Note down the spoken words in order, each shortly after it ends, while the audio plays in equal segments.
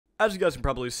As you guys can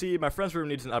probably see, my friend's room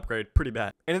needs an upgrade pretty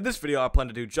bad. And in this video, I plan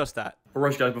to do just that.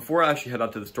 Alright guys, before I actually head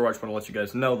out to the store, I just want to let you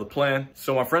guys know the plan.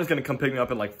 So my friend's going to come pick me up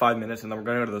in like 5 minutes, and then we're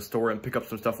going to go to the store and pick up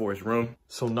some stuff for his room.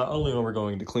 So not only are we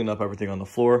going to clean up everything on the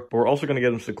floor, but we're also going to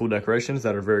get him some cool decorations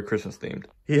that are very Christmas themed.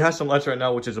 He has some lights right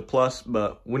now, which is a plus,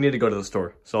 but we need to go to the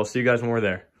store. So I'll see you guys when we're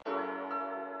there.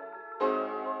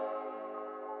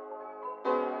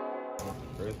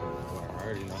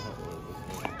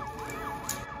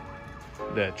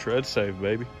 That tread safe,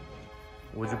 baby.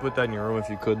 Would you put that in your room if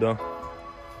you could, though?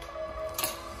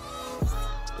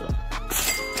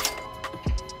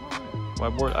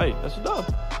 Whiteboard. Hey, that's a dub.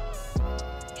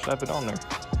 Slap it on there.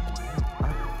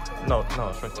 No,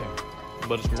 it's right there.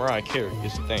 But it's Mariah Carey.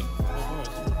 It's the thing.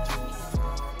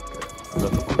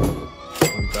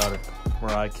 We got her.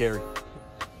 Mariah Carey.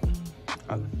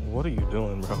 What are you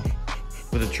doing, bro?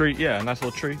 With a tree? Yeah, a nice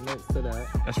little tree. Next to that.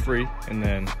 That's free. And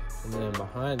then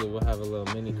behind it, we'll have a little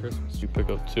mini Christmas. You pick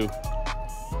up 2.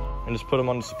 And just put them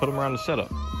around the setup.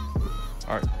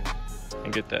 All right.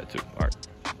 And get that too. All right.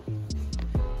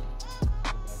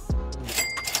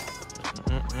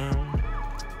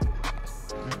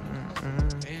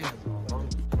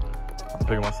 I'm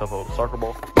picking myself up a soccer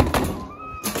ball.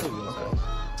 Okay.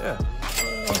 Yeah.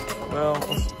 Well,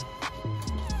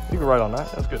 you can write on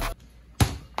that. That's good.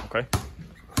 Okay.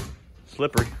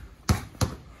 Slippery.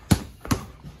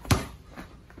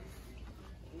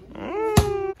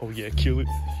 Oh yeah, kill it.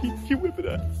 He whip it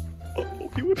out.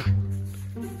 Oh, he whip it.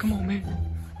 Come on, man.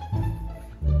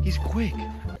 He's quick.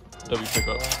 W pick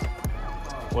up.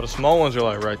 Well, the small ones are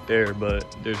like right there, but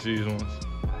there's these ones.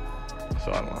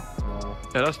 So I don't know.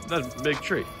 Yeah, that's a big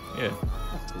tree. Yeah.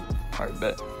 All right,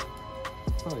 bet.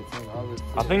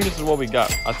 I think this is what we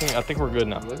got. I think we're good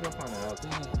now. Let's go find out.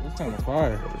 It's kind of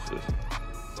fire. What is this?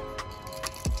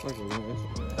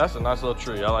 That's a nice little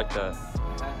tree. I like that.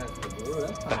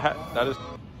 The hat, that is.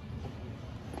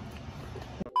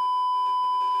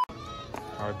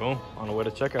 All right, boom. On the way to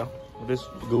checkout with this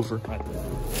goofer.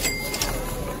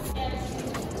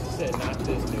 He said not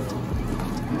this dude.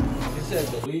 He said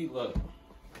delete. Look,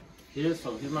 here's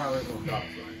my original doc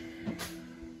line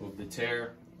with the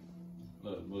chair.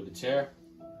 Look, with the chair,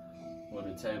 with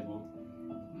the table.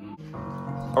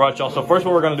 All right, y'all. So first,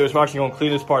 what we're gonna do is we're actually gonna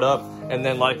clean this part up, and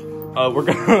then like we're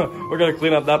gonna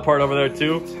clean up that part over there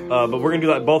too. But we're gonna do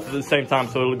that both at the same time,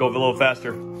 so it'll go a little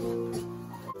faster.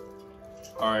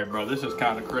 All right, bro. This is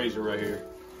kind of crazy right here.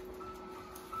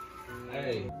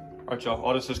 Hey. All right, y'all.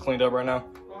 All this is cleaned up right now.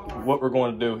 What we're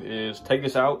going to do is take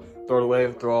this out, throw it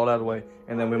away, throw all that away,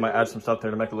 and then we might add some stuff there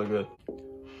to make it look good.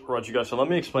 All right, you guys. So let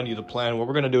me explain to you the plan. What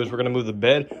we're gonna do is we're gonna move the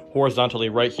bed horizontally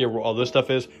right here where all this stuff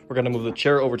is. We're gonna move the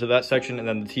chair over to that section, and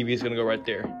then the TV is gonna go right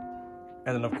there.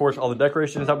 And then, of course, all the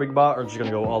decorations that we bought are just gonna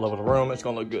go all over the room. It's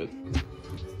gonna look good.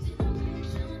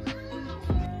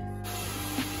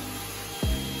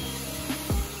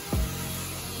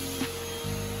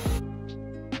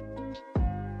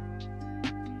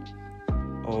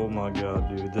 Oh my God,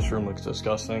 dude, this room looks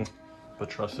disgusting. But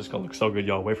trust, it's gonna look so good,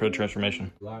 y'all. Wait for the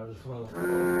transformation. That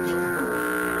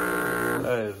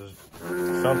is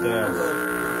something else.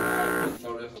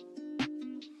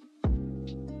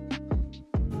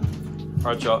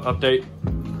 All right, y'all, update.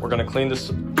 We're gonna clean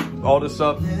all this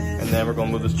up, and then we're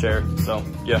gonna move this chair. So,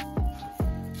 yeah.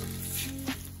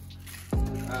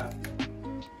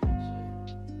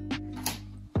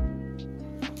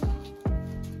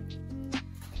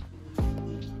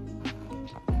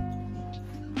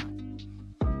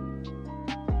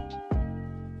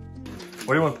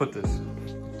 Where do you want to put this?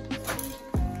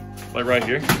 Like right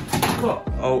here?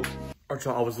 Oh, alright,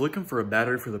 y'all, I was looking for a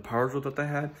battery for the power drill that they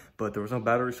had, but there was no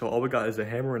battery, so all we got is a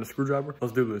hammer and a screwdriver.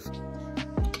 Let's do this.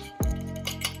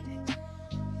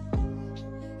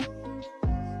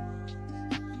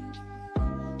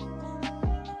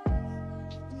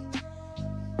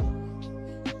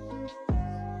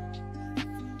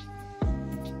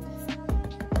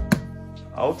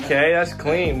 Okay, that's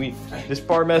clean. This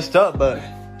part messed up, but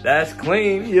that's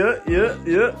clean. Yeah.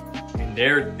 And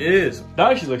there it is.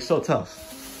 That actually looks so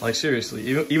tough. Like seriously,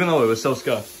 even though it was so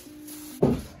scuffed.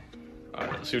 All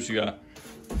right, let's see what you got.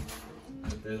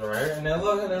 There's right here, and then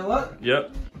look.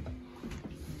 Yep.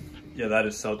 Yeah, that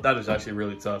is actually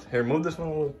really tough. Here, move this one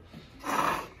a little.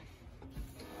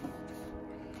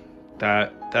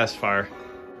 That's fire.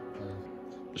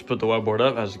 Just put the whiteboard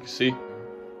up, as you can see.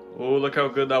 Oh, look how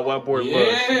good that whiteboard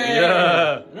looks.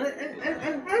 Yeah.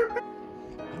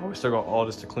 Oh, we still got all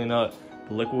this to clean up.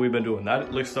 But look what we've been doing.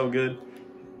 That looks so good.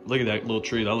 Look at that little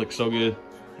tree. That looks so good.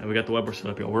 And we got the whiteboard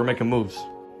set up, y'all. We're making moves.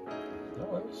 That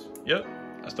works. Yep.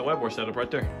 That's the whiteboard setup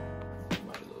right there.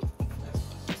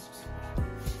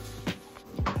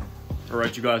 All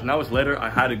right, you guys, now it's later. I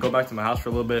had to go back to my house for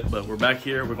a little bit, but we're back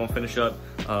here. We're gonna finish up.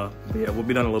 But yeah, we'll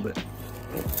be done in a little bit.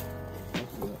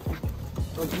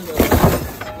 All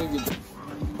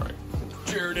right,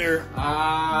 chair there.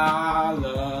 I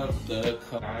love the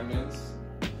diamonds.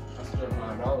 I struck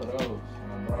my all of those,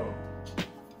 bro.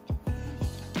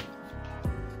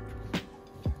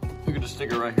 Look at the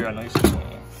sticker right here. I know you see it.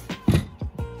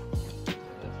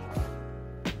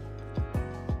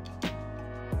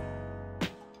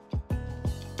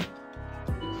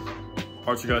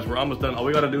 All right, you guys, we're almost done. All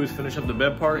we gotta do is finish up the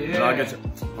bed part. Yeah. Then I'll get you.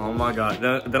 Oh my God.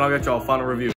 Then I'll get y'all a final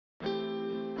review.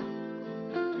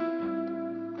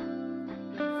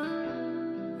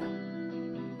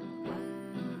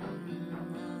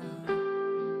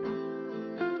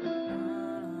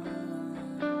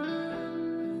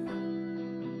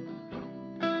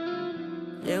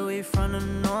 Yeah, we from the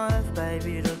north,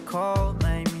 baby, the cold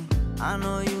made me. I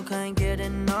know you can't get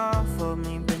enough of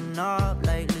me, been up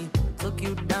lately. Took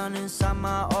you down inside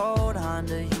my old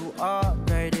Honda, you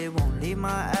upgraded. Won't leave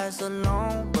my ass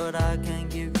alone, but I can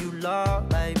give you love,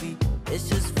 baby. It's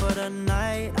just for the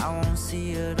night, I won't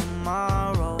see you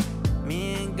tomorrow.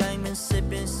 Me and gang been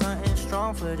sipping something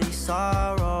strong for these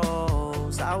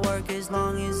sorrows. I work as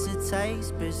long as it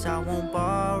takes, bitch, I won't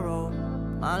borrow.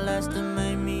 My last done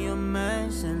made me a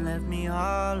mess and left me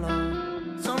hollow.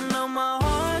 So now my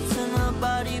heart's in a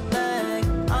body